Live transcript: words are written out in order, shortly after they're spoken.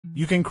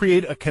you can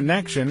create a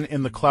connection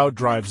in the Cloud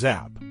Drives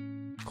app.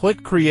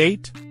 Click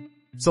Create,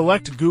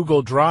 select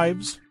Google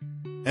Drives,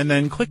 and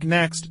then click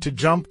Next to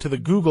jump to the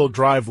Google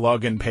Drive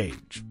login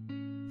page.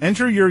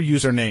 Enter your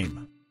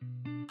username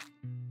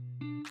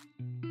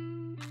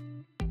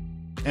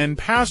and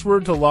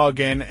password to log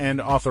in and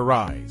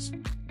authorize.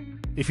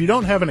 If you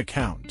don't have an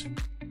account,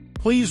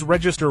 please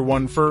register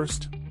one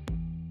first.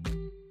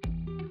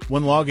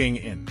 When logging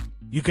in,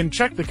 you can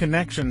check the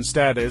connection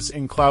status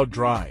in Cloud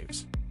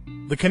Drives.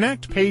 The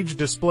Connect page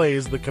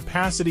displays the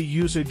capacity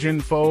usage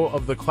info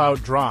of the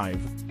Cloud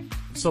Drive.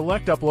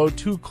 Select Upload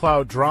to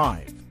Cloud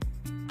Drive.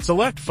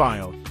 Select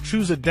File,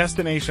 choose a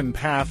destination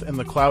path in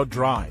the Cloud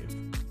Drive.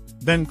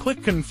 Then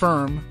click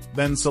Confirm,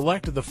 then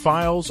select the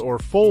files or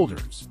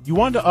folders you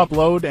want to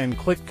upload and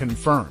click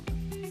Confirm.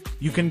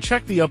 You can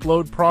check the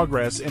upload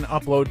progress in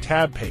Upload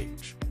tab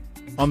page.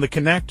 On the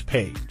Connect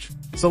page,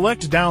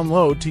 select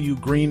Download to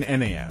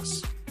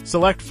UGREENNAS.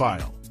 Select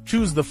File.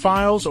 Choose the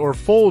files or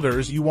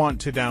folders you want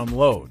to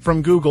download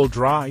from Google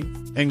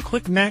Drive, and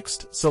click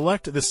Next.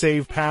 Select the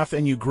save path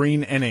in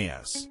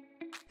UGREENNAS,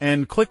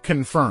 and click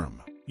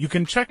Confirm. You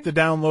can check the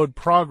download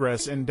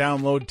progress in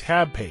Download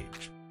tab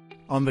page.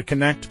 On the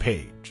Connect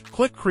page,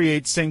 click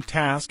Create Sync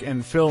Task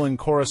and fill in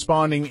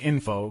corresponding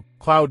info,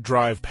 Cloud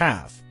Drive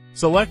path.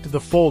 Select the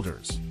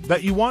folders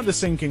that you want to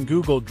sync in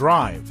Google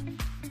Drive,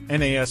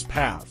 NAS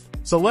path.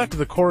 Select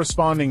the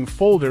corresponding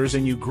folders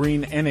in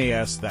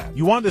UGREENNAS that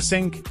you want to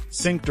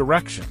sync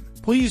direction.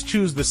 Please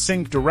choose the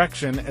sync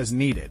direction as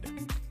needed.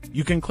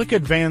 You can click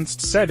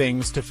Advanced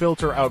Settings to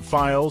filter out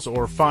files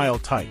or file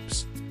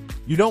types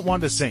you don't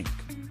want to sync.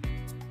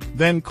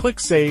 Then click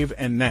Save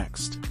and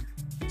Next.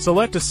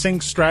 Select a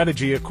sync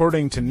strategy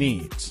according to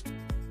needs,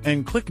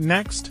 and click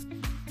Next.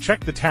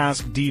 Check the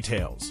task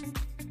details,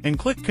 and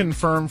click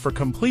Confirm for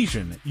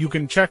completion. You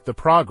can check the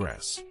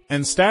progress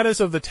and status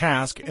of the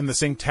task in the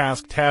Sync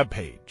Task tab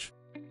page.